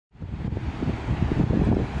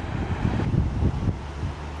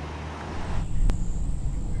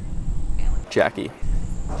Jackie.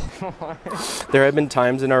 There have been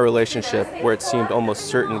times in our relationship where it seemed almost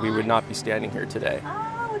certain we would not be standing here today.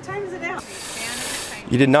 Oh, what time is it now?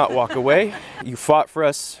 You did not walk away. You fought for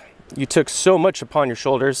us. You took so much upon your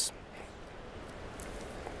shoulders.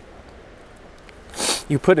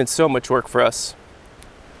 You put in so much work for us.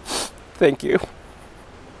 Thank you.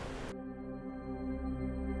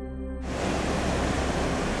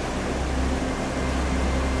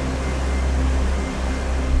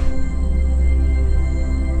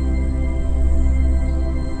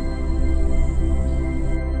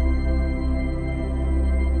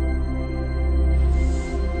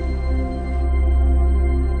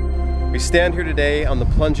 We stand here today on the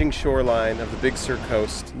plunging shoreline of the Big Sur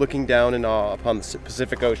coast, looking down in awe upon the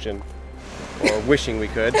Pacific Ocean, or wishing we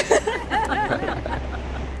could.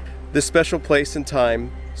 This special place and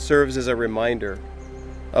time serves as a reminder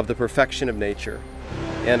of the perfection of nature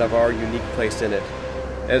and of our unique place in it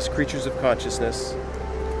as creatures of consciousness,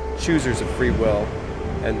 choosers of free will,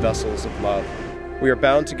 and vessels of love. We are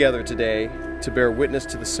bound together today to bear witness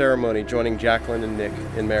to the ceremony joining Jacqueline and Nick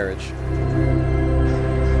in marriage.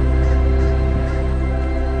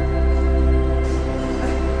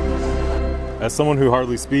 As someone who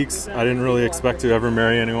hardly speaks, I didn't really expect to ever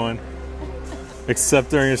marry anyone,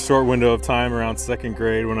 except during a short window of time around 2nd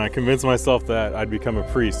grade when I convinced myself that I'd become a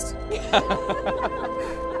priest.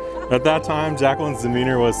 At that time, Jacqueline's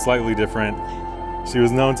demeanor was slightly different. She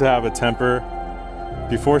was known to have a temper.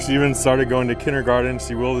 Before she even started going to kindergarten,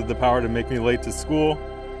 she wielded the power to make me late to school.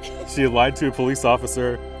 She had lied to a police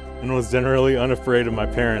officer and was generally unafraid of my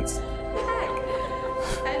parents.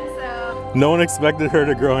 No one expected her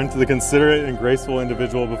to grow into the considerate and graceful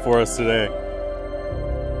individual before us today.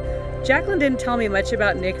 Jacqueline didn't tell me much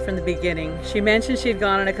about Nick from the beginning. She mentioned she'd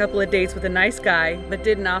gone on a couple of dates with a nice guy, but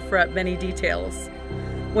didn't offer up many details.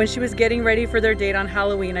 When she was getting ready for their date on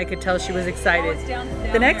Halloween, I could tell she was excited.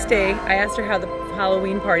 The next day, I asked her how the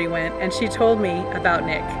Halloween party went, and she told me about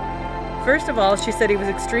Nick. First of all, she said he was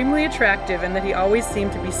extremely attractive and that he always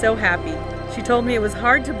seemed to be so happy. She told me it was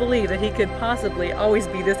hard to believe that he could possibly always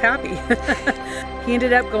be this happy. He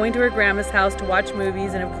ended up going to her grandma's house to watch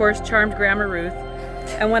movies and of course charmed Grandma Ruth.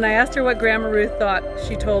 And when I asked her what Grandma Ruth thought,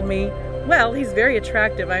 she told me, well, he's very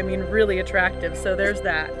attractive. I mean, really attractive, so there's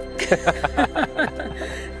that.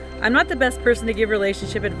 I'm not the best person to give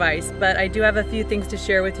relationship advice, but I do have a few things to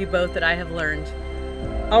share with you both that I have learned.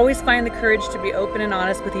 Always find the courage to be open and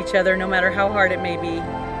honest with each other, no matter how hard it may be.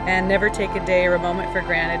 And never take a day or a moment for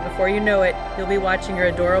granted. Before you know it, you'll be watching your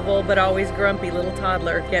adorable but always grumpy little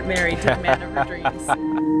toddler get married to the man of her dreams.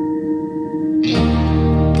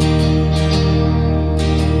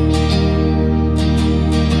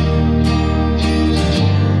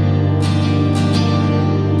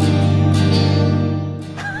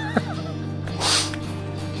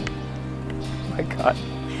 Oh my God.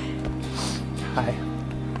 Hi.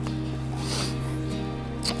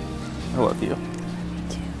 I love you.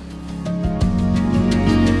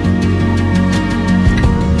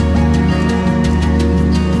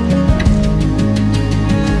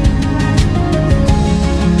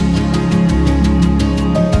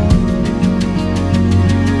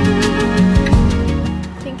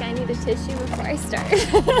 Tissue before I start.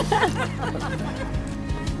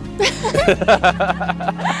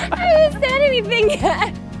 I haven't said anything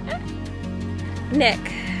yet. Nick,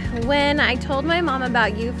 when I told my mom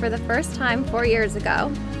about you for the first time 4 years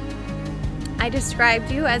ago, I described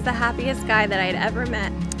you as the happiest guy that I'd ever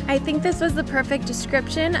met. I think this was the perfect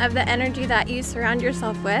description of the energy that you surround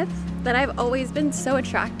yourself with that I've always been so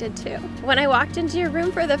attracted to. When I walked into your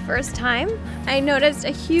room for the first time, I noticed a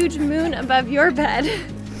huge moon above your bed.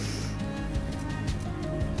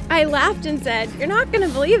 I laughed and said, "You're not gonna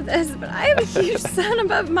believe this, but I have a huge sun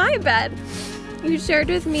above my bed." You shared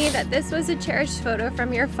with me that this was a cherished photo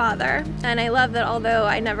from your father, and I love that although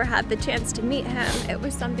I never had the chance to meet him, it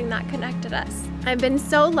was something that connected us. I've been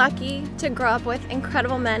so lucky to grow up with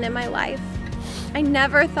incredible men in my life. I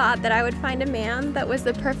never thought that I would find a man that was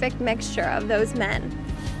the perfect mixture of those men.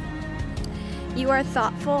 You are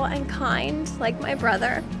thoughtful and kind, like my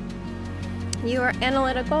brother. You are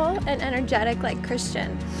analytical and energetic like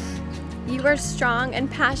Christian. You are strong and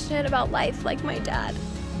passionate about life like my dad.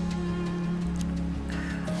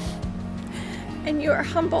 And you are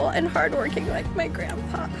humble and hardworking like my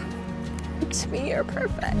grandpa. To me, you're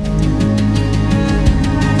perfect.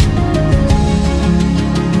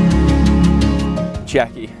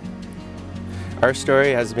 Jackie, our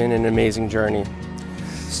story has been an amazing journey,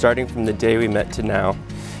 starting from the day we met to now.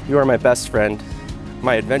 You are my best friend,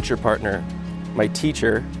 my adventure partner, my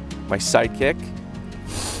teacher, my sidekick,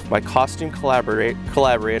 my costume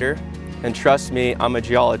collaborator, And trust me, I'm a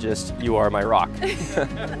geologist, you are my rock.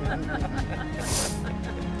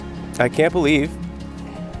 I can't believe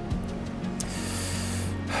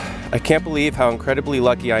how incredibly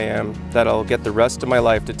lucky I am that I'll get the rest of my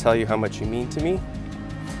life to tell you how much you mean to me,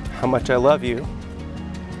 how much I love you,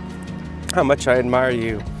 how much I admire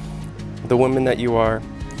you, the woman that you are,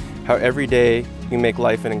 how every day you make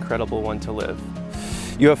life an incredible one to live.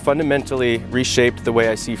 You have fundamentally reshaped the way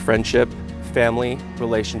I see friendship, family,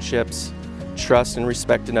 relationships, trust and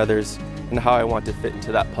respect in others, and how I want to fit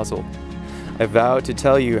into that puzzle. I vow to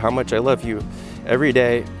tell you how much I love you every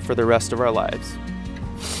day for the rest of our lives,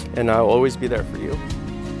 and I'll always be there for you.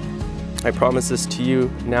 I promise this to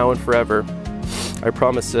you now and forever. I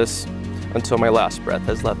promise this until my last breath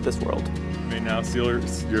has left this world. You may now seal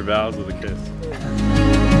your vows with a kiss.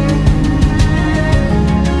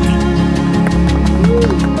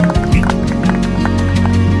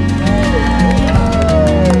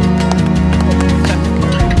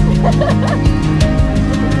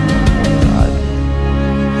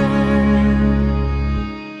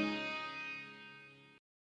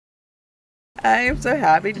 I am so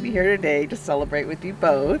happy to be here today to celebrate with you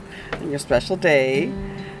both on your special day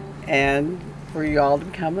and for you all to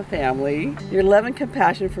become a family. Your love and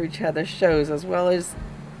compassion for each other shows, as well as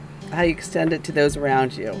how you extend it to those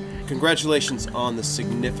around you. Congratulations on the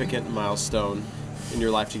significant milestone in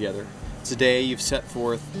your life together. Today you've set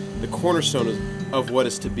forth the cornerstone of what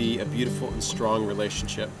is to be a beautiful and strong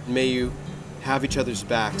relationship. May you have each other's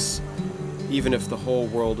backs, even if the whole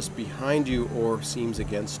world is behind you or seems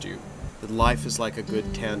against you. That life is like a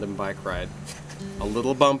good tandem bike ride. A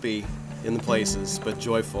little bumpy in the places, but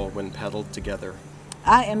joyful when pedaled together.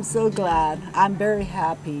 I am so glad. I'm very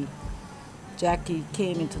happy Jackie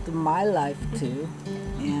came into my life too,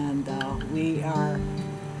 and we are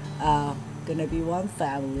gonna be one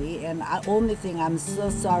family. And the only thing I'm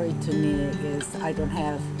so sorry to Nick is I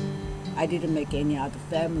didn't make any other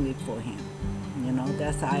family for him. You know,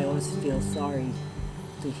 that's I always feel sorry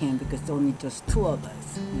to him because only just two of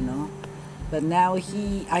us. You know. But now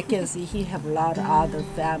I can see he have a lot of other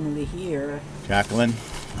family here. Jacqueline,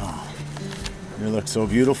 you look so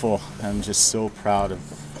beautiful. I'm just so proud of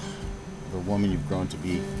the woman you've grown to be.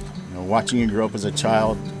 You know, watching you grow up as a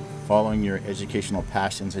child, following your educational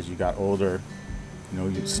passions as you got older, you know,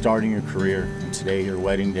 you're starting your career, and today, your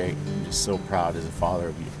wedding day, I'm just so proud as a father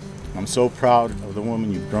of you. I'm so proud of the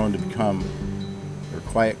woman you've grown to become. Her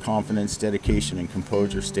quiet confidence, dedication, and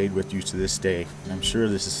composure stayed with you to this day. I'm sure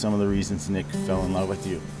this is some of the reasons Nick fell in love with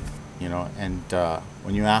you. You know, and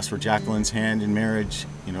when you asked for Jacqueline's hand in marriage,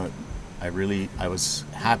 you know, I was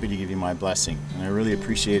happy to give you my blessing, and I really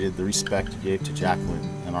appreciated the respect you gave to Jacqueline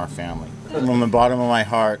and our family. From the bottom of my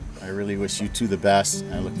heart, I really wish you two the best,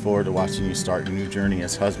 and I look forward to watching you start your new journey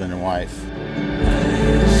as husband and wife.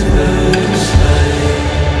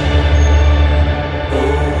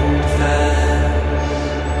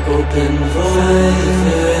 Open for the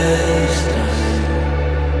first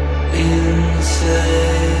time,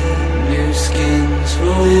 inside new skins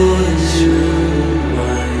roll.